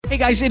Hey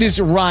guys, it is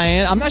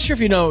Ryan. I'm not sure if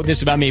you know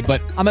this about me, but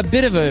I'm a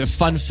bit of a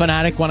fun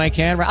fanatic when I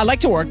can. I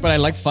like to work, but I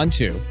like fun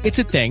too. It's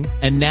a thing.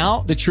 And now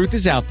the truth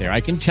is out there.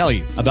 I can tell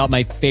you about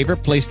my favorite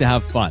place to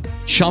have fun.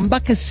 Chumba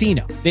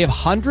Casino. They have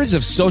hundreds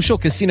of social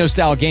casino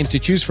style games to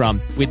choose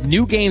from with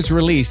new games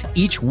released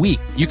each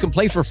week. You can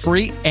play for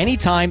free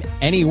anytime,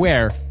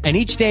 anywhere. And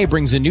each day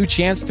brings a new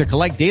chance to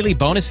collect daily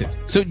bonuses.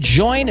 So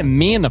join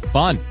me in the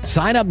fun.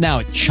 Sign up now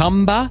at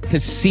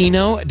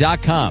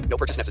ChumbaCasino.com. No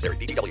purchase necessary.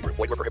 VGW Group.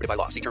 Void where prohibited by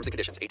law. See terms and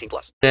conditions. 18+.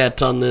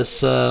 On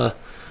this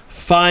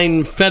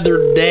fine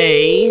feathered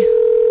day,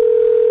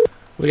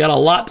 we got a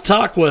lot to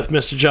talk with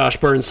Mr. Josh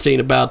Bernstein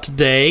about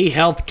today.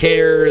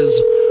 Healthcare is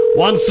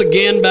once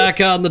again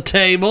back on the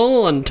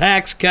table, and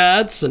tax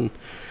cuts and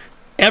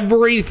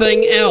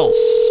everything else.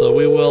 So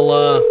we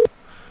will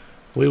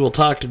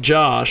talk to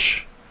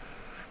Josh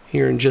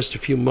here in just a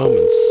few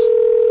moments.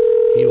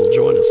 He will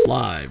join us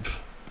live.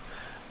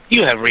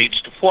 You have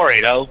reached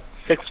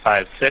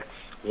 480-656.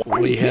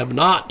 We have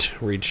not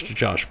reached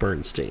Josh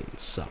Bernstein,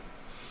 so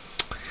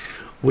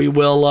we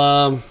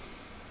will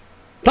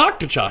talk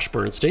to Josh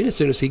Bernstein as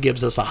soon as he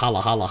gives us a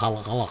holla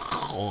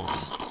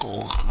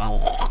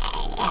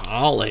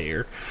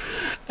here,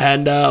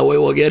 and we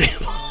will get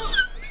him.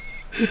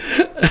 We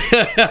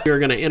are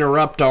going to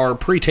interrupt our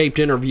pre-taped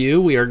interview.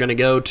 We are going to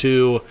go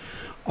to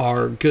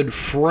our good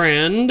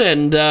friend,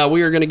 and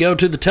we are going to go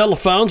to the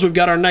telephones. We've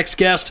got our next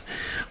guest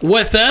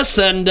with us,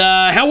 and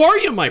how are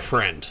you, my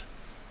friend?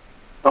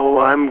 Oh,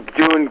 I'm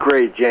doing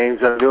great,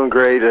 James. I'm doing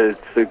great. It's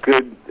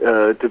good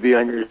to be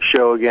on your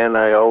show again.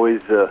 I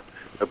always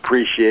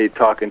appreciate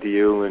talking to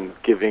you and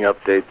giving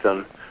updates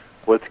on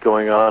what's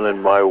going on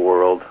in my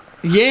world.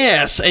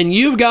 Yes, and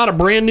you've got a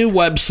brand new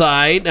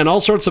website and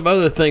all sorts of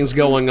other things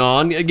going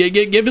on.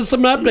 Give us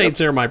some updates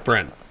there, my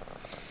friend.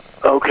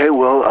 Okay,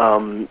 well,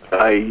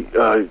 I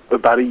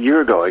about a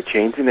year ago, I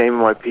changed the name of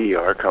my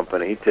PR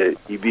company to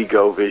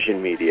EBGO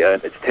Vision Media,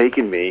 and it's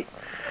taken me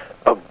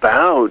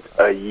about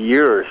a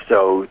year or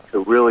so to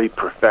really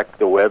perfect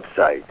the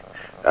website.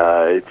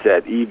 It's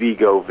at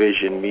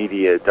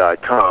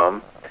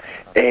ebgovisionmedia.com,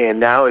 and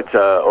now it's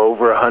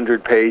over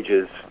 100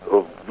 pages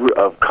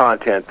of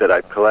content that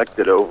I've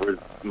collected over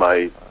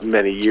my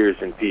many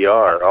years in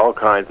PR, all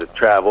kinds of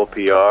travel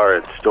PR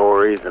and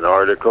stories and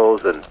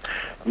articles and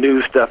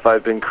new stuff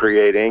I've been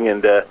creating,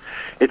 and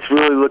it's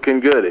really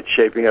looking good. It's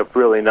shaping up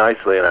really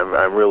nicely, and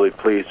I'm really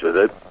pleased with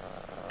it.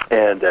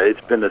 And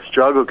it's been a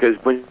struggle because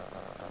when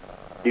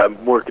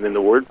I'm working in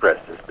the WordPress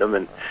system,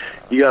 and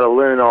you got to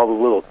learn all the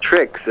little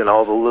tricks and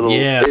all the little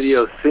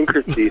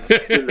idiosyncrasies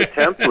in the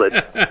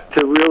template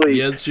to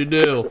really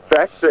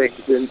perfect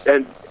things.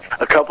 And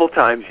a couple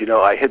times,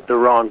 I hit the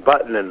wrong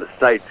button and the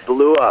site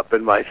blew up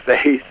in my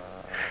face,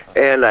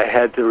 and I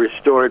had to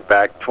restore it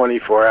back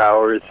 24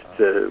 hours,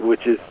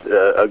 which is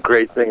a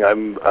great thing.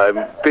 I'm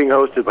being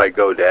hosted by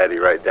GoDaddy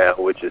right now,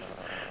 which is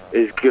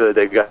good.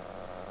 They got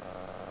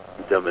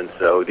them, and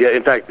so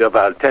in fact,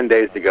 about 10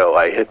 days ago,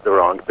 I hit the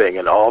wrong thing,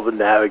 and all the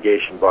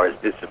navigation bars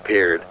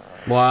disappeared.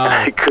 Wow!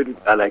 And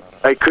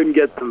I couldn't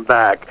get them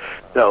back.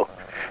 So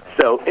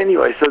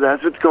anyway, so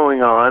that's what's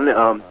going on.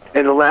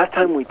 And the last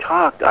time we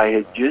talked, I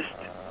had just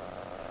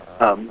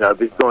I've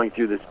been going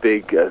through this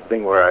big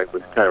thing where I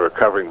was kind of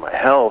recovering my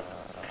health.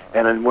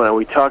 And then when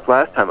we talked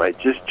last time, I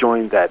just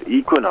joined that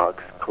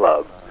Equinox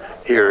Club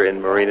here in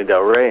Marina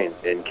del Rey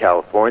in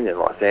California, in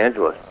Los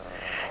Angeles.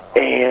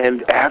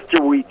 And after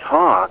we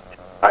talked,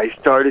 I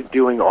started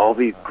doing all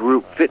these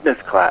group fitness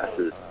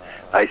classes.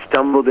 I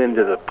stumbled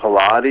into the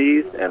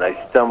Pilates, and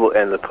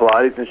the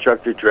Pilates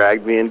instructor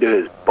dragged me into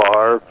his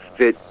bar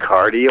fit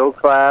cardio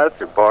class,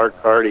 or bar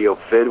cardio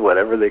fit,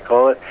 whatever they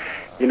call it.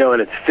 And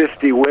it's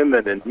 50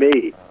 women and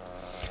me.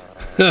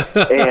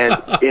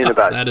 And in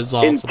about that is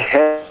awesome.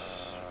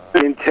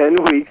 In 10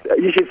 weeks,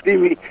 you should see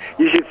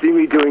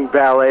me doing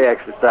ballet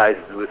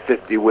exercises with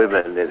 50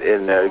 women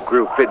in a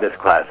group fitness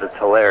class. It's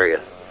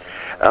hilarious.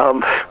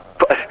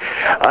 But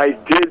I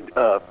did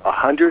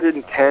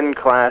 110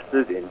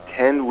 classes in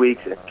 10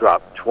 weeks and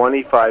dropped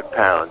 25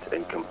 pounds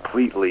and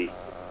completely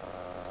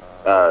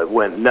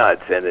went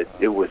nuts, and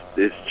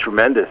it's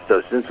tremendous.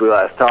 So since we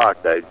last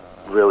talked, I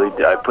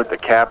put the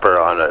capper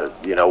on a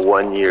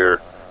 1 year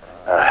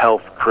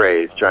health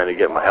craze, trying to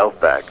get my health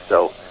back.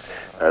 So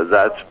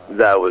that's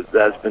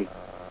been.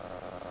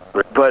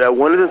 But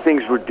one of the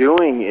things we're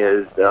doing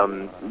is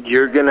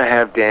you're going to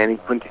have Danny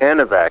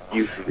Quintana back.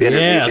 You've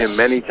interviewed him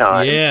many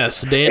times.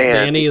 Yes,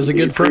 Danny is a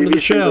good friend of the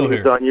show here.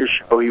 He was on your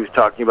show. He was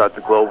talking about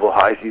the Global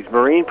High Seas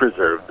Marine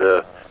Preserve,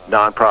 the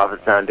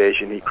nonprofit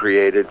foundation he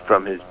created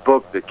from his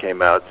book that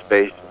came out,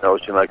 Space and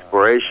Ocean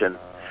Exploration.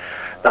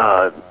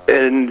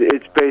 And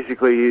it's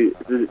basically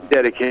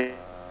dedicated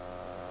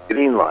to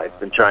marine life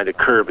and trying to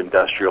curb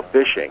industrial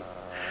fishing.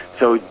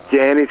 So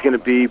Danny's going to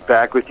be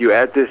back with you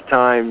at this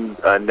time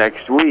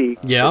next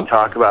week to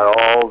talk about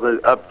all the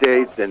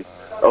updates and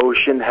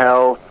ocean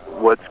health,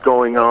 what's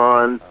going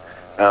on,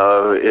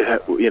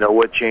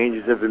 what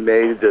changes have been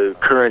made to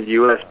current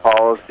U.S.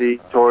 policy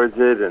towards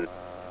it,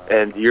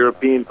 and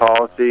European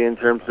policy in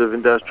terms of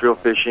industrial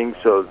fishing.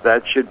 So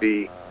that should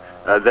be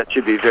that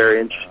should be very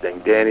interesting.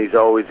 Danny's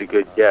always a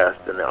good guest,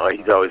 and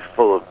he's always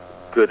full of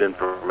good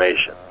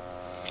information.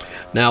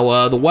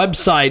 Now, the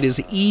website is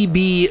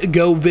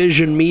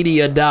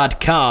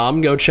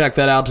ebgovisionmedia.com. Go check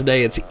that out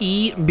today. It's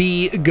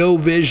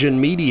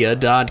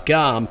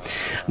ebgovisionmedia.com.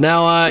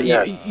 Now,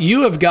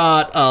 you have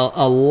got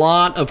a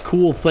lot of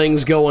cool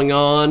things going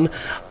on.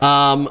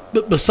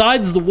 But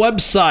besides the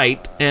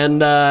website and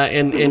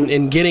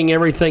getting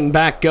everything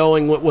back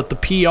going with the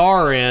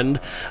PR end,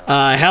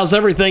 how's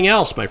everything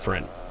else, my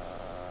friend?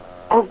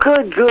 Oh,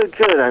 good.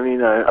 I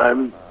mean,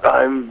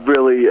 I'm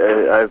really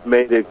I've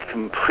made a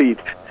complete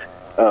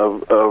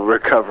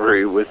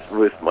recovery with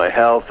my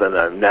health, and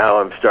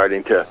I'm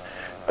starting to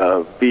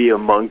be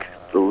amongst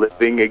the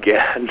living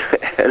again.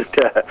 And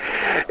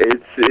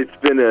it's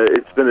been a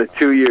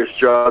 2-year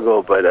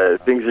struggle, but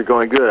things are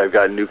going good. I've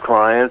got new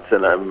clients,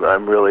 and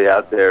I'm really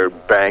out there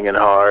banging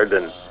hard,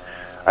 and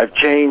I've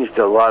changed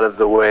a lot of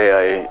the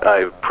way I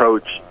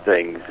approach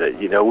things.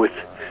 With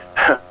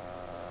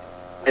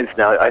and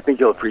now I think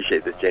you'll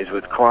appreciate this, James.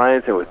 With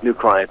clients and with new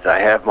clients, I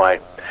have my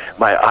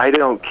I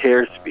don't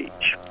care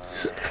speech.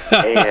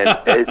 And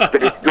it's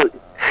good.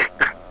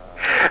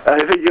 I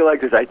think you'll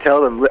like this. I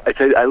tell them,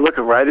 I look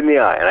them right in the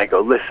eye, and I go,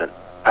 listen,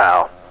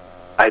 pal,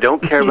 I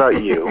don't care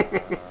about you.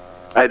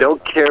 I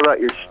don't care about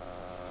your...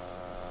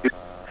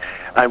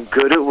 I'm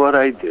good at what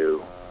I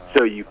do,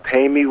 so you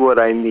pay me what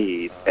I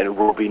need, and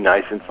we'll be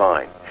nice and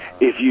fine.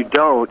 If you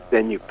don't,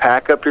 then you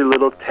pack up your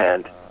little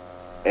tent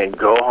and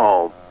go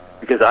home,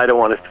 because I don't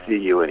want to see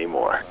you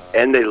anymore.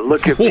 And they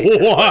look at me.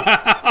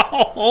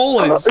 Wow!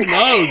 Holy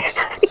smokes!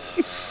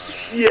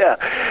 Yeah,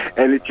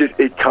 and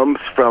it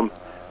comes from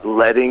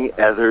letting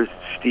others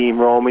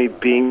steamroll me,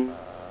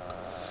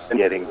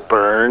 getting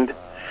burned,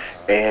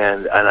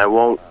 and I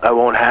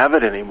won't have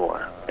it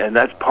anymore. And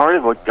that's part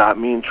of what got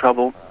me in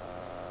trouble,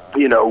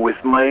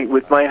 with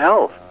my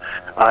health.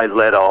 I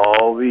let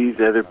all these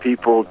other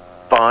people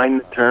define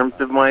the terms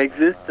of my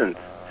existence,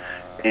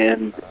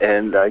 and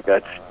I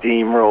got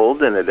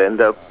steamrolled, and it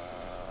ended up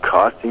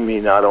costing me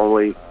not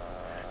only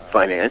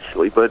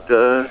financially, but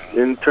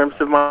in terms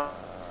of my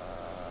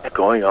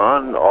going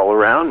on all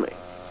around me.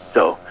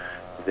 So,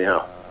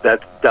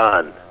 that's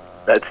done.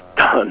 That's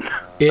done.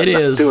 It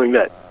I'm is not doing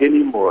that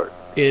anymore.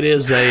 It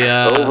is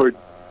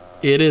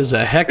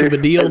a heck of a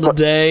deal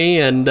today,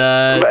 and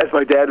as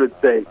my dad would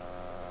say,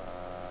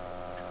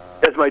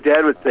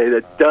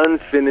 that done,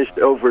 finished,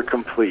 over,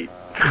 complete.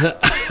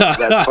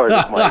 That's part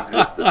of my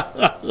existence.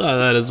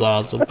 That is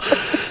awesome.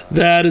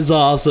 That is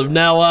awesome.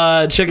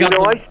 Now, check out.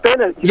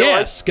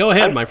 Go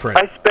ahead, my friend.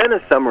 I spent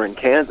a summer in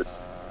Kansas.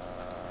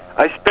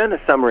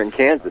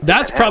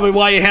 That's probably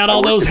why you had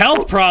all those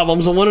health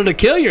problems and wanted to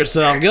kill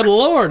yourself. Good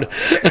Lord.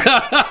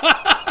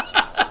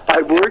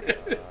 I worked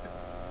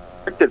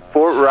at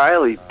Fort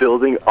Riley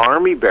building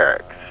Army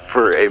barracks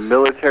for a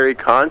military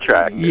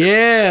contractor.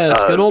 Yes,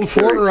 good old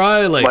Fort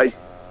Riley.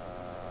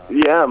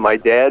 My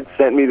dad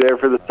sent me there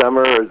for the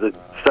summer. It was the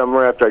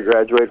summer after I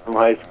graduated from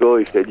high school.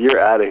 He said, "You're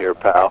out of here,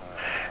 pal."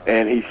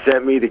 And he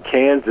sent me to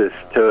Kansas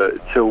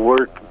to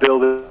work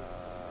building,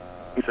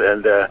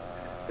 and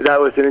that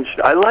was an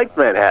interesting. I liked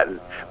Manhattan,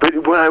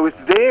 but when I was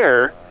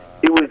there,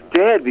 it was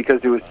dead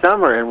because it was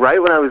summer. And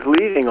right when I was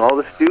leaving, all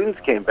the students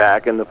came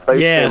back, and the place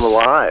came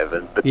alive.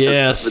 But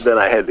then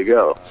I had to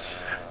go.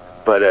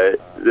 But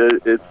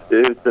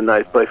it's a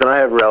nice place, and I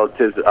have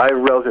relatives.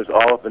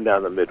 All up and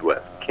down the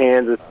Midwest: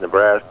 Kansas,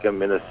 Nebraska,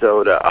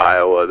 Minnesota,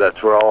 Iowa.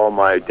 That's where all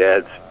my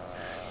dad's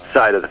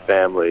side of the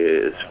family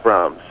is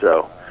from.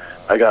 So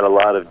I got a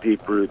lot of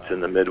deep roots in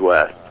the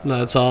Midwest.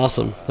 That's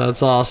awesome. Now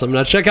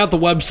check out the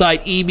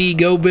website,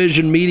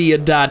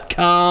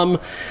 ebgovisionmedia.com.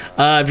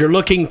 If you're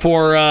looking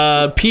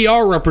for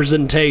PR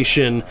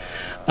representation,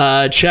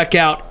 check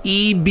out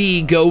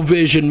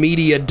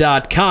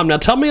ebgovisionmedia.com. Now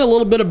tell me a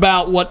little bit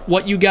about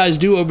what you guys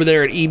do over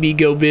there at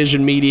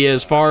ebgovision media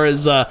as far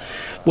as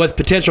with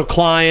potential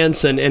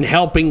clients and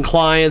helping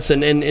clients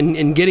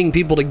and getting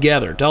people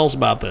together. Tell us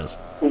about this.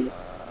 Well,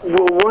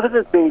 one of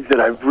the things that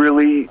I've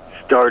really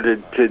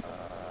started to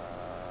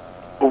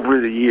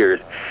over the years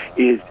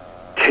is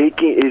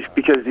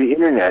because the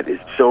internet is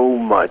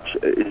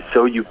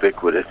so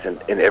ubiquitous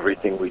in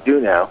everything we do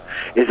now,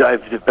 is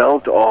I've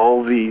developed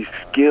all these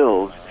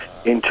skills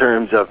in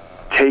terms of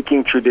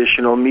taking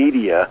traditional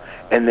media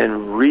and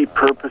then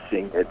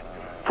repurposing it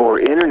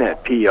for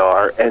internet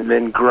PR and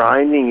then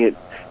grinding it,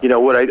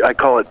 what I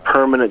call it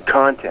permanent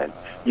content.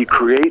 You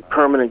create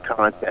permanent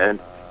content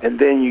and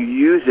then you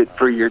use it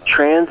for your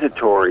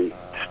transitory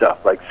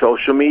stuff, like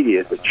social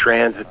media is a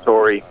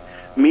transitory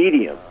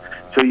medium.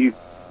 So you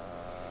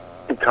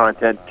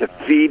content to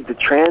feed the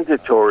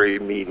transitory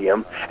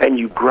medium, and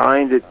you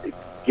grind it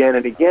again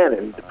and again,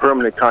 and the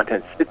permanent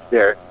content sits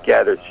there,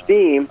 gathers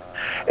steam,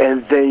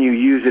 and then you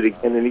use it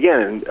again and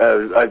again. And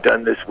I've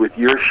done this with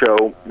your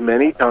show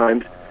many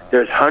times.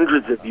 There's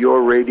hundreds of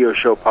your radio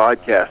show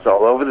podcasts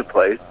all over the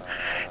place,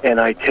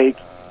 and I take,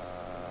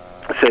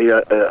 say,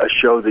 a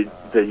show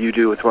that you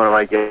do with one of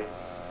my guests.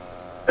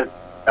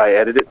 I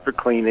edit it for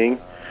cleaning,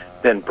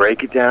 then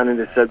break it down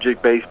into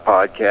subject-based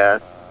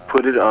podcasts,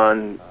 put it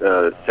on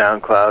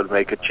SoundCloud,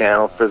 make a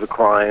channel for the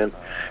client,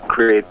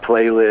 create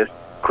playlists,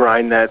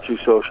 grind that through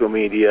social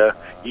media,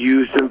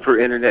 use them for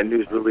internet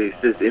news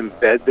releases,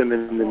 embed them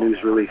in the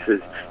news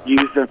releases,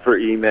 use them for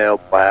email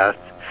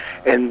blasts,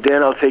 and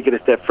then I'll take it a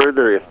step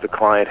further if the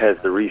client has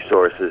the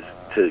resources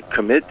to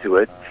commit to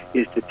it,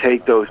 is to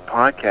take those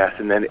podcasts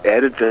and then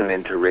edit them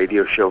into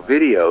radio show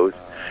videos,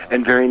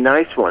 and very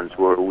nice ones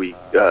where we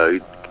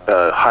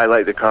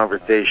highlight the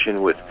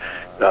conversation with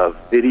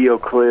video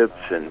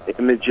clips and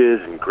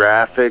images and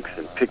graphics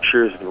and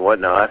pictures and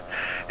whatnot,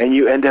 and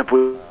you end up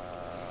with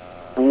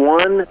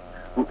one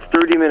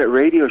 30-minute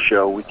radio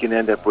show. We can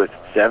end up with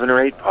 7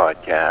 or 8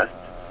 podcasts,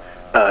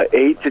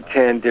 8 to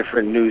 10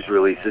 different news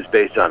releases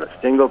based on a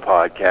single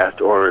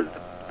podcast or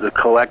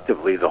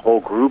collectively the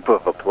whole group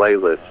of a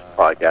playlist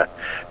podcast.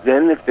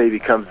 Then if they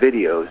become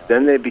videos,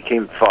 then they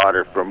became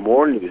fodder for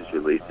more news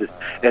releases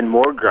and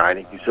more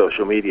grinding through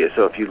social media.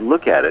 So if you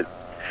look at it,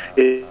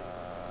 it's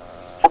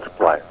a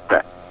multiplier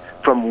effect.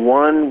 From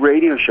one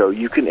radio show,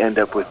 you can end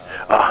up with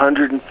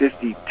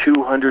 150,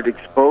 200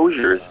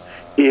 exposures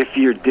if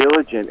you're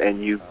diligent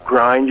and you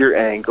grind your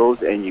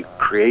angles and you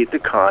create the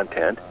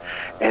content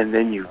and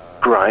then you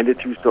grind it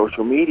through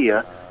social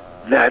media.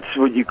 That's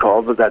what I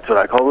call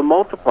the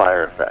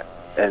multiplier effect.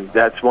 And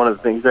that's one of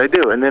the things I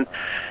do. And then,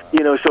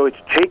 so it's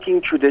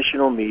taking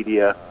traditional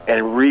media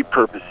and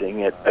repurposing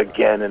it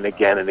again and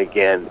again and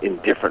again in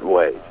different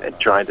ways and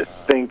trying to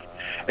think.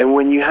 And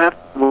when you have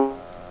for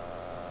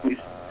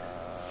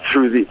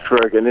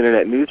an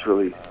internet news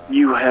release,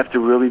 you have to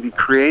really be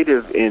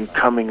creative in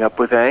coming up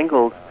with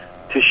angles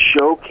to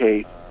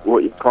showcase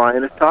what your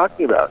client is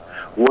talking about.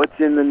 What's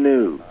in the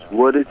news?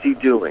 What is he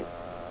doing?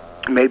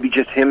 Maybe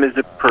just him as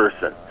a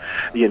person.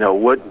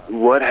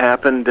 What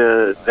happened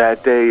that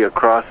day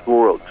across the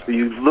world. So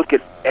you look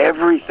at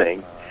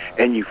everything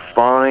and you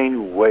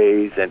find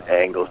ways and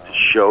angles to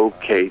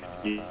showcase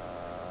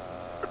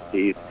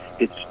his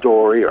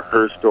story or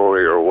her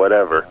story or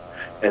whatever.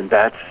 And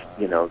that's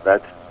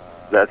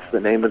the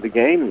name of the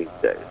game these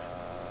days.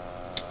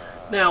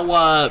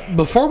 Now,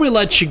 before we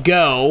let you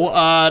go,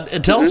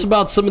 tell us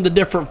about some of the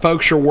different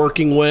folks you're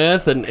working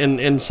with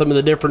and some of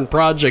the different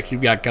projects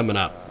you've got coming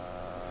up.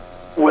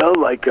 Well,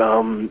 like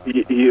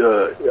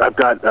I've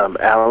got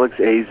Alex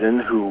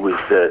Azin, who was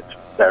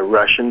that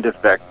Russian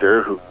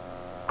defector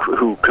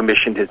who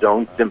commissioned his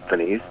own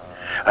symphonies.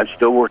 I'm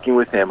still working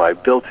with him. I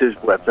built his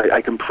website.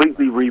 I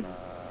completely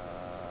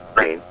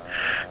rebrained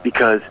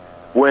because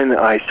when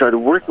I started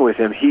working with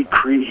him, he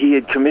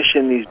had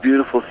commissioned these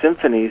beautiful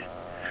symphonies,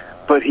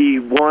 but he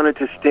wanted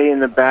to stay in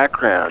the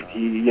background.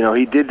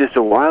 He did this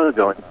a while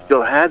ago and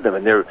still had them,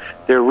 and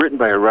they're written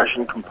by a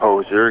Russian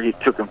composer. It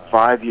took him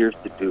 5 years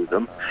to do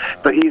them,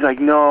 but he's like,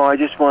 no, I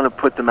just want to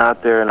put them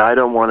out there, and I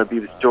don't want to be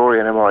the story.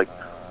 And I'm like,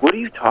 what are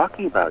you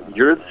talking about?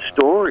 You're the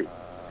story.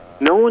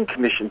 No one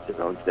commissions his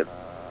own symphony.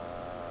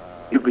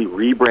 He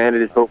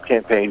rebranded his whole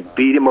campaign,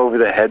 beat him over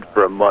the head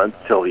for a month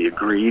till he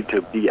agreed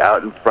to be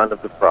out in front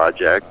of the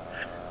project.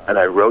 And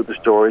I wrote the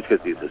stories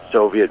because he's a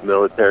Soviet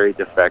military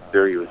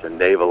defector. He was a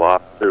naval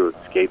officer who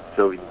escaped the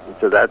Soviet Union.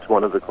 So that's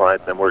one of the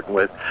clients I'm working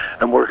with.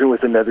 I'm working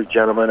with another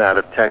gentleman out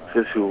of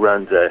Texas who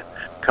runs a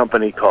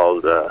company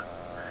called the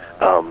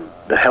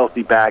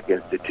Healthy Back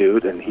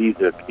Institute, and he's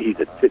a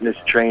fitness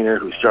trainer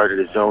who started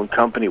his own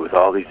company with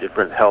all these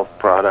different health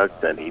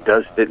products, and he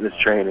does fitness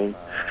training.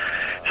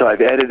 So I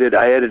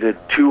edited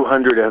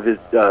 200 of his,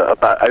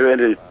 I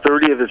edited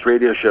 30 of his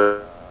radio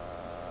shows.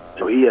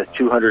 So he has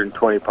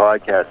 220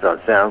 podcasts on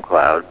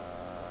SoundCloud,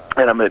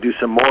 and I'm going to do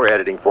some more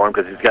editing for him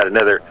because he's got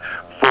another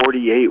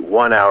 48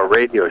 one-hour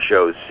radio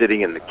shows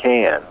sitting in the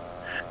can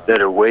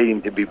that are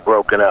waiting to be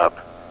broken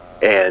up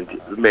and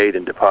made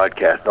into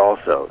podcasts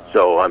also.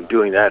 So I'm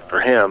doing that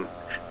for him,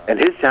 and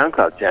his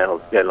SoundCloud channel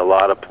is getting a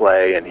lot of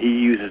play, and we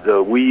use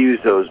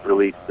those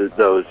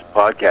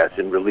podcasts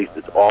and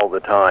releases all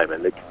the time,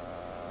 and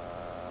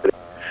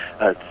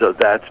so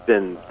that's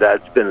been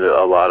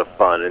a lot of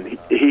fun, and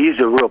he's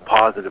a real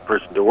positive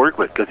person to work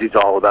with because he's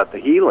all about the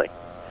healing.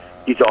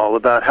 He's all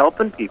about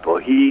helping people.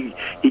 He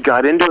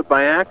got into it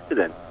by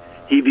accident.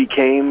 He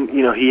became,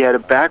 he had a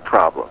back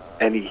problem,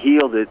 and he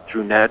healed it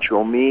through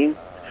natural means,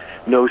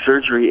 no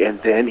surgery, and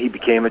then he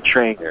became a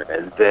trainer,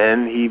 and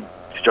then he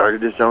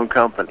started his own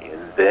company,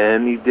 and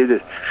then he did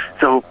this.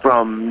 So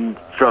from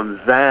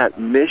that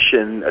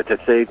mission to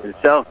save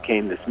himself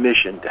came this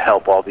mission to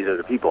help all these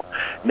other people.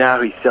 Now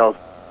he sells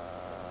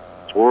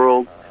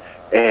world,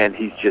 and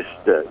he's just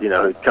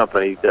his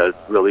company does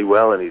really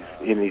well, and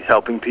he's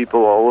helping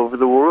people all over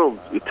the world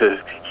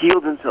to heal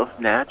themselves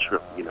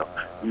naturally.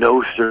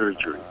 No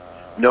surgery,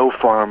 no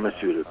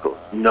pharmaceuticals,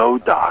 no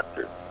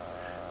doctors.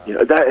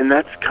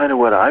 That's kind of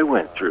what I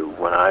went through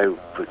when I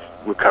was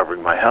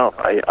recovering my health.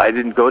 I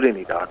didn't go to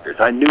any doctors.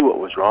 I knew what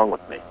was wrong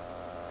with me.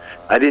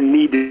 I didn't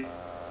need to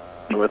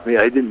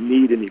I didn't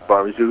need any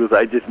pharmaceuticals.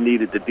 I just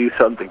needed to do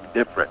something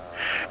different.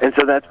 And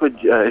so that's what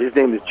his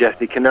name is,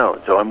 Jesse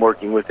Canone. So I'm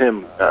working with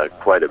him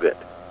quite a bit.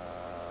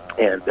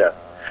 And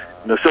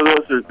so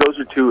those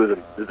are two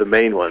of the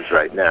main ones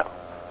right now.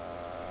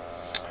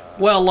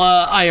 Well,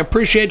 I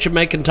appreciate you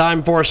making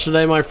time for us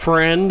today, my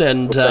friend,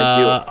 and Well,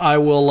 thank you. I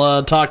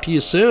will talk to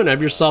you soon.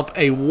 Have yourself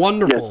a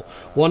wonderful,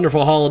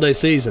 wonderful holiday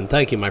season.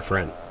 Thank you, my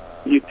friend.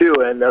 You too,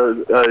 and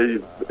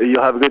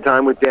you'll have a good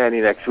time with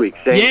Danny next week.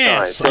 Same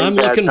Yes, time. Same I'm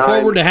bad looking time.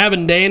 forward to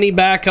having Danny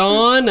back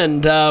on,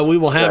 and we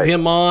will have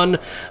him on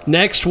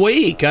next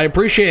week. I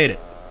appreciate it.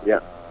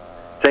 Yeah.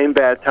 Same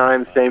bad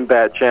time, same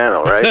bad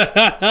channel, right?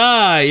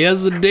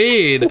 Yes,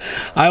 indeed.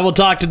 I will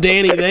talk to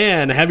Danny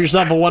then. Have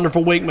yourself a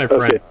wonderful week, my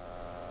friend. Okay.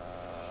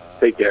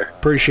 Take care.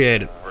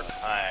 Appreciate it. Over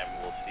time,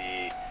 we'll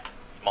see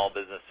small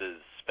businesses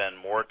spend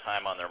more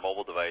time on their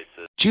mobile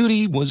devices.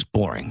 Judy was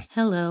boring.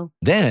 Hello.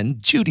 Then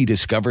Judy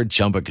discovered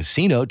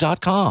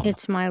ChumbaCasino.com.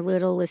 It's my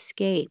little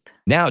escape.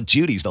 Now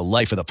Judy's the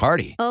life of the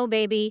party. Oh,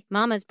 baby,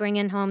 mama's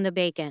bringing home the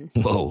bacon.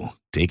 Whoa,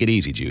 take it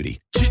easy,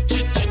 Judy.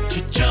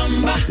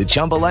 The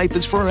Chumba life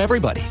is for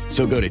everybody.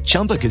 So go to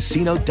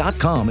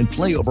ChumbaCasino.com and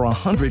play over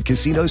 100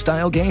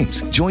 casino-style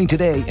games. Join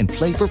today and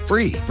play for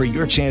free for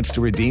your chance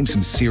to redeem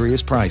some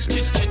serious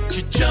prizes.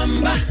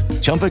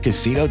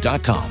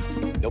 ChumbaCasino.com.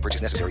 No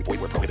purchase necessary. Void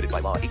where prohibited by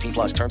law. 18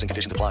 plus terms and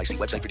conditions apply. See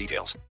website for details.